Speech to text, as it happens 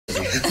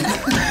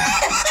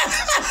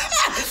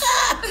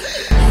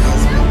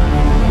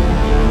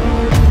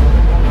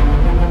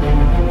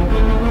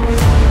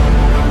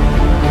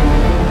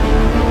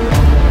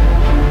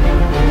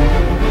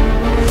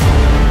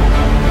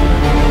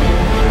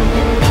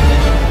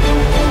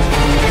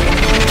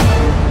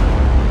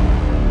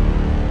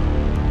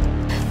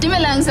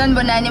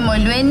Sanibonani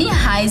Molweni.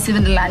 Hi,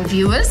 7 Laan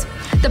viewers.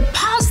 The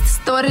past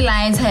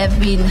storylines have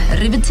been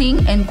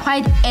riveting and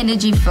quite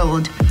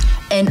energy-filled,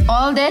 and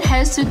all that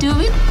has to do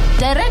with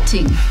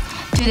directing.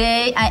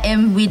 Today, I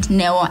am with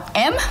Neo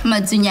M.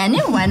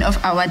 Matsunyane, one of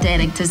our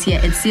directors here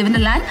at 7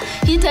 Laan.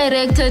 He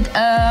directed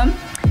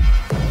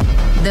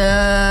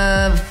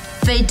the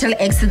fatal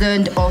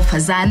accident of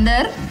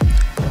Xander,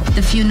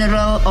 the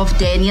funeral of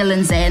Daniel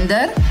and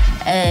Xander,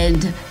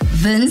 and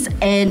Vince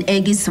and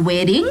Aggie's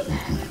wedding,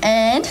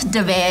 and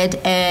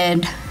DeWet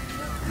and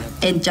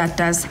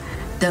Tjattas,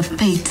 the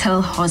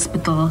fatal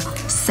hospital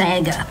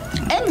saga,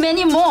 and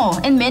many more,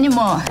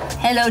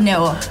 Hello,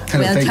 Neo.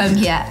 Hello, welcome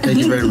here. Thank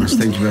you very much.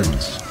 Thank you very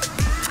much.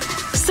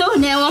 So,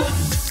 Neo,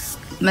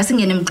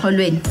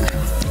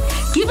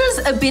 give us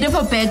a bit of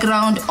a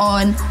background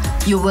on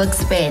your work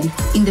span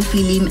in the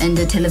film and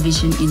the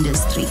television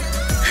industry.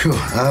 Sure.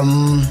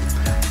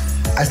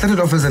 I started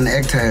off as an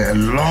actor a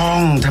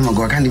long time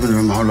ago. I can't even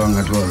remember how long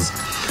it was.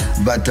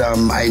 But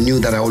I knew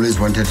that I always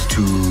wanted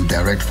to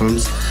direct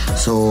films.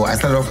 So I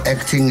started off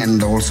acting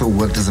and also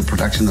worked as a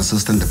production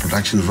assistant, a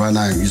production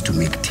runner. I used to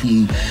make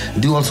tea,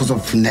 do all sorts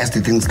of nasty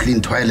things, clean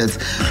toilets,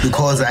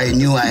 because I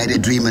knew I had a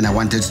dream and I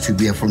wanted to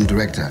be a film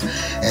director.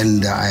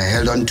 And I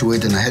held on to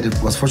it, and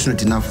was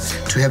fortunate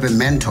enough to have a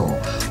mentor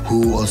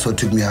who also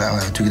took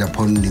it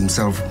upon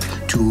himself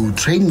to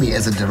train me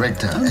as a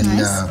director. Oh, and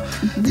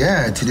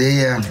nice.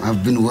 Today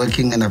I've been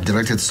working and I've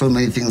directed so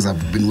many things.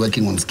 I've been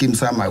working on Skim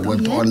Sam. I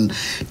worked on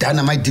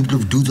Dynamite Deep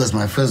Blue Dudes was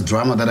my first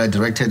drama that I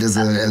directed as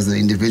an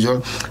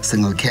individual,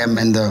 single cam.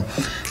 And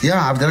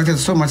I've directed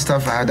so much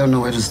stuff, I don't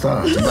know where to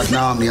start. But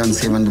now I'm here on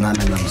 7 Laan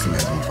and I'm still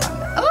having fun.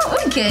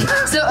 Oh, okay.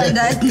 So on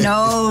that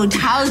note,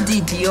 how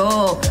did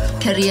your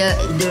career,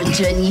 the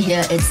journey here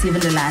at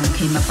 7 Laan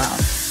came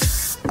about?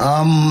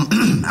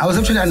 I was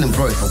actually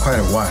unemployed for quite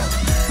a while.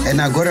 And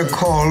I got a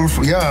call,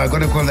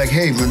 like,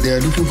 hey, man,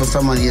 they're looking for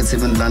someone here at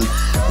 7 Laan.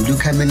 Would you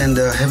come in and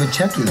have a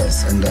chat with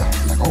us? And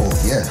I'm like, oh,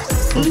 yeah,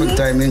 perfect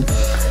timing.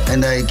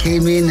 And I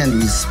came in and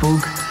we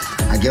spoke.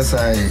 I guess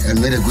I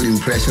made a good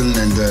impression,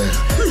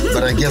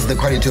 but I guess the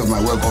quality of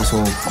my work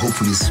also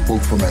hopefully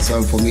spoke for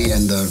me.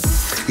 And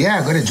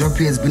I got a job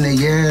here. It's been a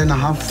year and a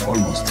half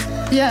almost.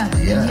 Yeah.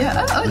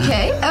 Oh,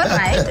 okay. All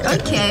right.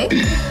 Okay.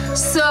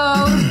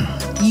 So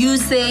you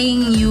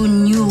saying you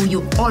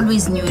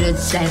always knew that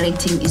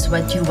directing is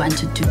what you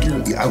wanted to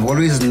do? I've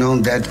always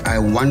known that I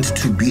want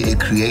to be a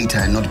creator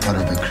and not part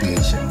of a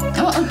creation.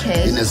 Oh,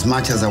 okay. In as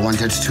much as I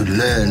wanted to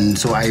learn,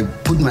 so I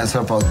put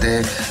myself out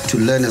there to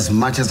learn as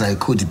much as I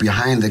could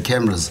behind the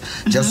cameras,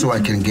 just so I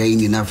can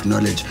gain enough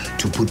knowledge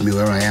to put me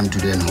where I am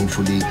today and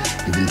hopefully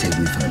even take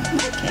me further.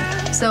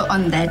 Okay. So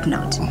on that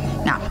note,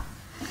 now,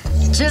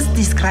 just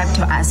describe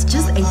to us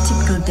just a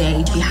typical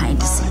day behind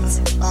the scenes.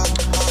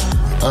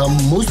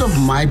 Most of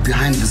my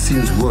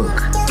behind-the-scenes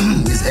work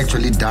is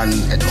actually done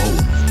at home.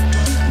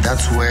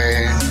 That's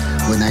where,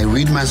 when I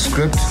read my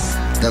script,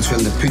 that's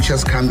when the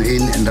pictures come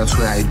in, and that's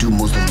where I do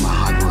most of my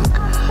hard work.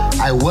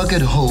 I work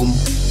at home,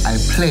 I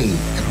play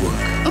at work.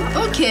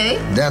 Oh, okay.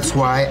 That's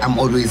why I'm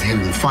always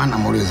having fun,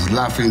 I'm always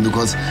laughing,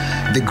 because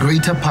the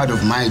greater part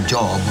of my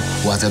job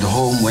was at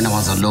home when I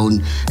was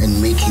alone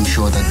and making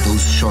sure that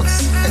those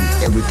shots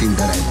and everything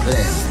that I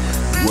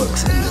plan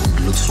works and that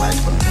it looks right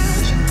on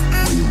television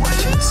when you watch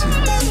it.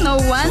 No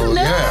wonder.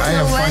 So, I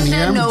have fun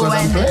here because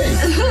I'm playing.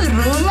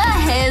 Rumor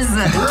has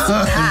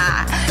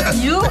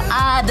it. You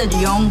are the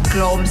young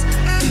Globe's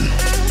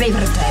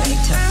favorite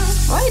director.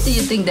 Why do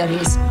you think that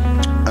is?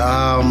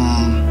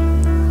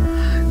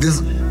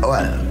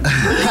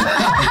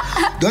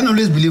 Don't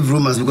always believe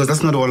rumors, because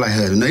that's not all I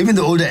heard. Even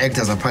the older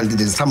actors, apparently,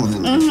 there's some of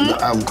them,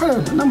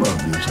 quite a number of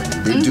them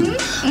actually, they do.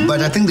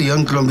 But I think the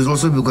young club is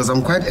also because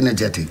I'm quite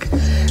energetic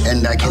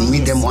and I can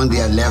meet them on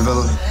their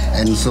level.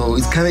 And so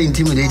it's kind of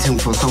intimidating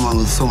for someone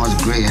with so much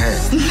gray hair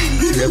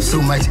to have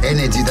so much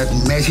energy that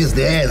matches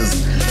theirs.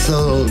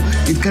 So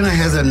it kind of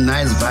has a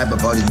nice vibe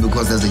about it,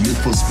 because there's a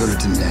youthful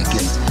spirit in there, I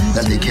guess,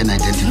 that they can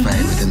identify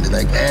with. And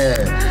they're like,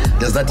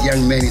 there's that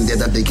young man in there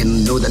that they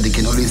can know that they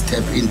can always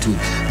tap into.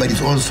 But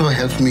it also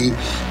helps me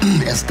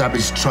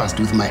establish trust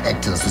with my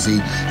actors to say,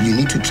 you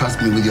need to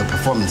trust me with your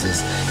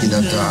performances, in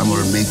that I'm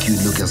going to make you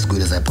look as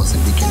good as I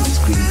possibly can on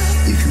screen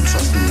if you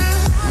trust me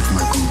with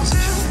my composition.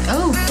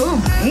 Oh.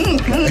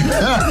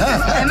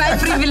 Am I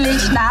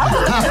privileged now?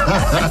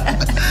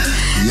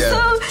 Yeah.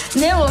 So,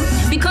 Neo,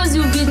 because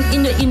you've been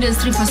in the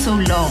industry for so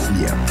long,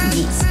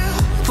 yes,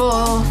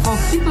 for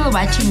people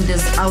watching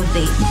this out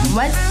there,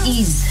 what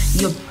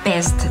is your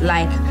best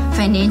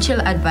financial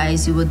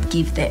advice you would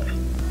give them?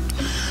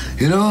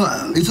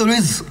 It's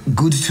always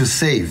good to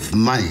save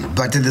money,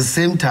 but at the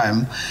same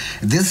time,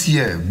 this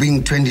year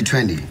being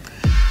 2020,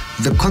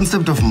 the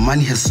concept of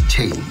money has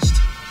changed.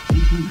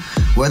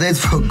 Whether it's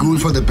for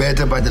good, for the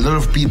better, but a lot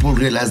of people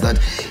realize that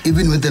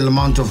even with the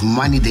amount of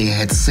money they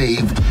had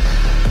saved,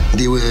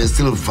 they were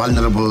still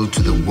vulnerable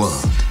to the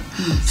world.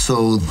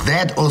 So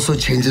that also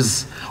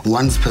changes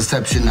one's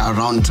perception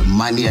around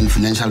money and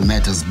financial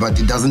matters. But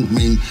it doesn't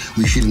mean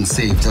we shouldn't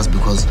save just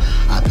because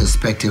our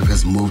perspective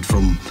has moved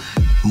from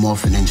more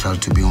financial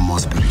to being more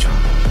spiritual.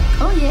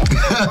 Oh yeah.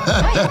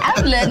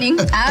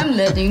 I'm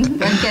learning.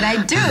 What can I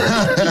do?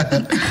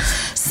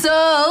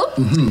 So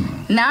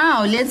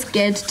now let's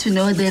get to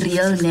know the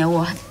real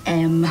Neo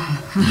M.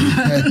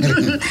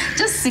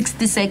 Just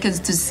 60 seconds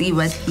to see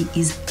what he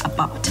is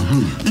about.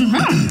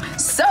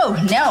 So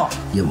Neo,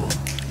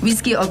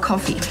 whiskey or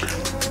coffee?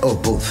 Oh,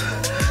 both.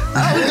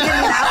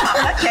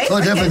 Okay.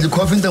 Oh, definitely.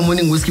 Coffee in the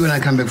morning, whiskey when I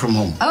come back from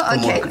home. Oh,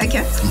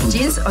 okay.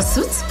 Jeans or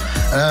suits?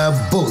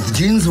 Both.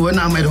 Jeans when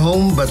I'm at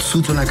home, but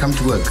suits when I come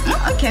to work.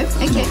 Oh, okay.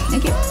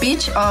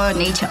 Beach or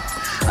nature?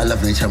 I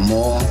love nature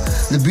more.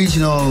 The beach,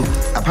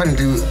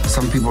 apparently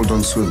some people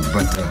don't swim,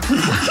 but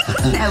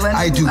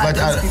I do. But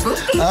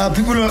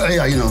people,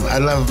 I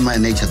love my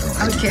nature though.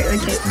 Okay.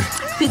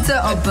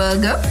 Pizza or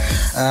burger?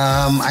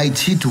 I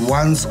cheat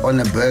once on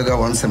a burger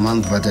once a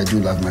month, but I do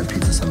love my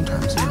pizza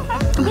sometimes.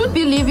 Don't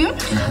believe you.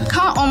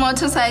 Car or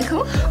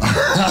motorcycle?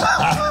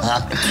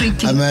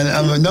 Tricky.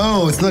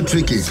 No, it's not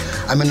tricky.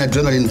 I'm an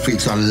adrenaline freak,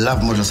 so I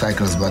love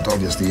motorcycles, but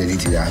obviously you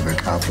need to have a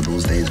car for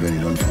those days when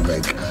you don't feel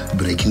like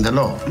breaking the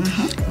law.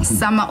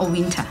 Summer or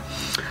winter?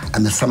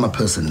 I'm a summer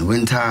person.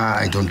 Winter,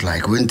 I don't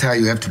like. Winter,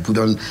 you have to put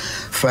on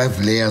 5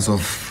 layers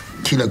of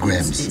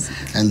kilograms,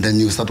 and then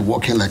you start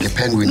walking like a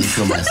penguin if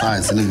you're my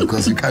size,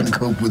 because you can't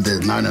cope with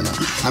it. No.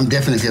 I'm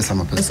definitely a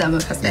summer person.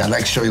 Yeah, I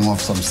like showing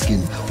off some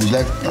skin. Would you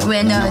like? No,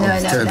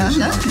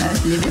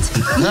 leave it.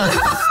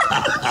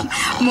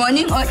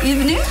 Morning or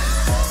evening?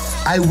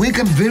 I wake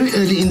up very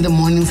early in the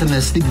mornings and I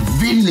sleep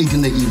very late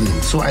in the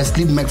evening. So I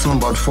sleep maximum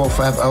about 4 or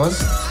 5 hours.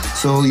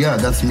 So yeah,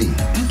 that's me.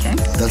 Okay.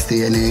 That's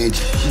the NH.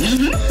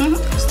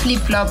 Flip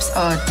flops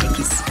or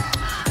techies?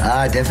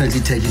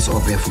 Definitely techies or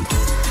barefoot.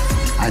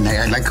 And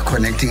I like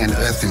connecting and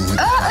earthing with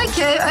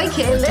okay,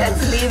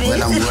 let's leave it.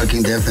 When I'm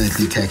working,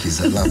 definitely techies.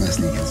 I love my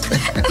sneakers.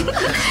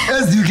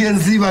 As you can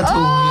see,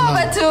 Batum.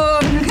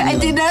 Batum, I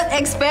did not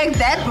expect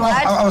that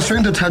much. I was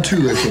trying to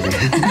tattoo, actually.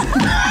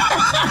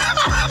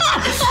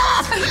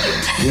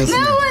 Yes,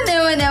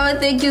 never.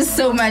 Thank you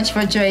so much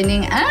for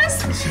joining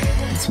us.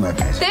 It's my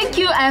pleasure. Thank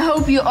you. I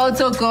hope you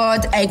also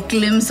got a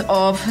glimpse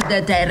of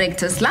the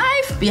director's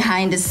life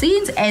behind the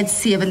scenes at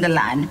Seven the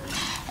Laan.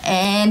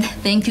 And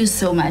thank you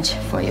so much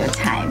for your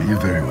time. You're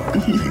very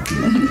welcome. Thank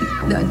you.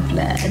 Not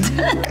glad.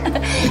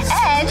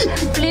 And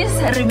please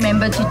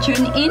remember to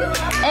tune in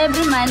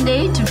every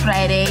Monday to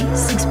Friday,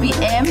 6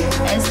 p.m.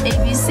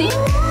 SABC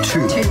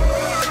 2.